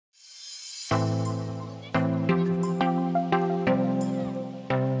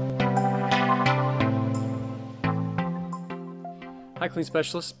Hi Clean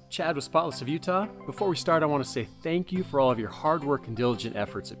Specialist, Chad with Spotless of Utah. Before we start, I want to say thank you for all of your hard work and diligent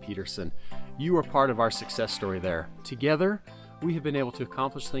efforts at Petersen. You are part of our success story there. Together, we have been able to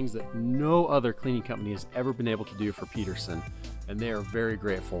accomplish things that no other cleaning company has ever been able to do for Petersen, and they are very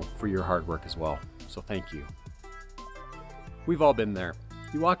grateful for your hard work as well. So thank you. We've all been there.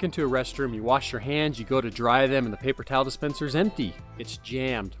 You walk into a restroom, you wash your hands, you go to dry them, and the paper towel dispenser is empty. It's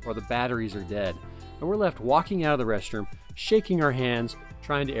jammed, or the batteries are dead. And we're left walking out of the restroom, shaking our hands,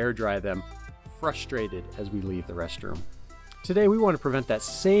 trying to air dry them, frustrated as we leave the restroom. Today we want to prevent that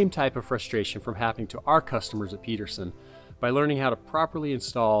same type of frustration from happening to our customers at Petersen by learning how to properly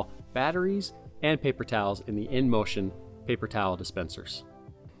install batteries and paper towels in the EnMotion paper towel dispensers.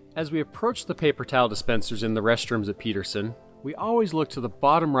 As we approach the paper towel dispensers in the restrooms at Petersen, we always look to the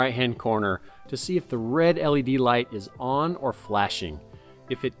bottom right-hand corner to see if the red LED light is on or flashing.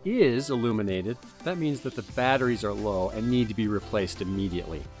 If it is illuminated, that means that the batteries are low and need to be replaced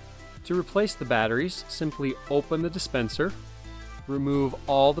immediately. To replace the batteries, simply open the dispenser, remove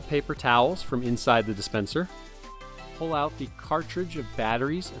all the paper towels from inside the dispenser, pull out the cartridge of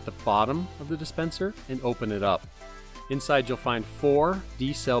batteries at the bottom of the dispenser and open it up. Inside you'll find 4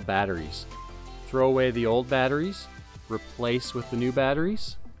 D-cell batteries. Throw away the old batteries, replace with the new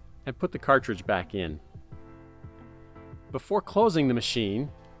batteries, and put the cartridge back in. Before closing the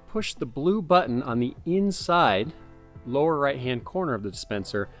machine, push the blue button on the inside lower right-hand corner of the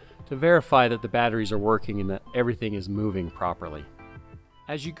dispenser to verify that the batteries are working and that everything is moving properly.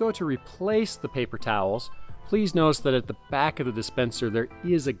 As you go to replace the paper towels, please notice that at the back of the dispenser there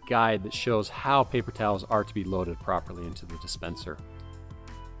is a guide that shows how paper towels are to be loaded properly into the dispenser.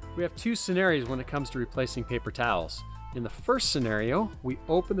 We have 2 scenarios when it comes to replacing paper towels. In the first scenario, we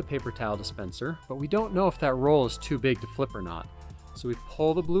open the paper towel dispenser, but we don't know if that roll is too big to flip or not. So we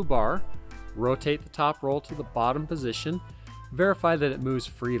pull the blue bar, rotate the top roll to the bottom position, verify that it moves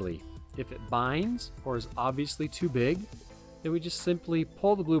freely. If it binds or is obviously too big, then we just simply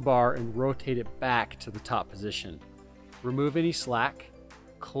pull the blue bar and rotate it back to the top position. Remove any slack,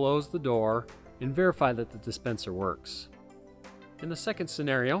 close the door, and verify that the dispenser works. In the second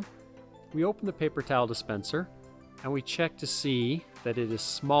scenario, we open the paper towel dispenser and we check to see that it is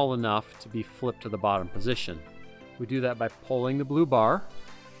small enough to be flipped to the bottom position. We do that by pulling the blue bar,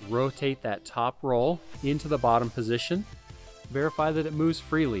 rotate that top roll into the bottom position, verify that it moves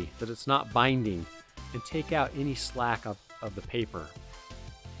freely, that it's not binding, and take out any slack of the paper.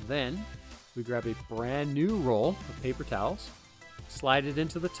 Then we grab a brand new roll of paper towels, slide it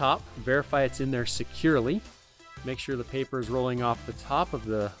into the top, verify it's in there securely, make sure the paper is rolling off the top of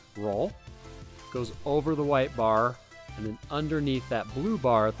the roll, goes over the white bar, and then underneath that blue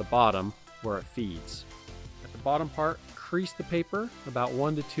bar at the bottom where it feeds. At the bottom part, crease the paper about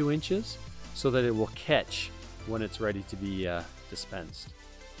 1 to 2 inches so that it will catch when it's ready to be dispensed.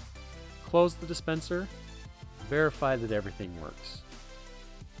 Close the dispenser, verify that everything works.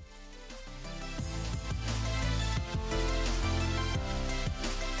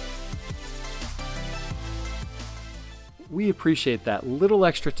 We appreciate that little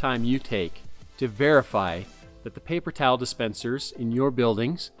extra time you take to verify that the paper towel dispensers in your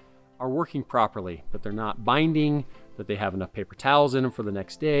buildings are working properly, that they're not binding, that they have enough paper towels in them for the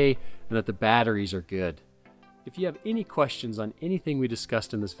next day, and that the batteries are good. If you have any questions on anything we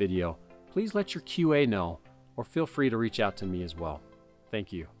discussed in this video, please let your QA know, or feel free to reach out to me as well.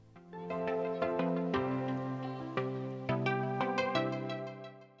 Thank you.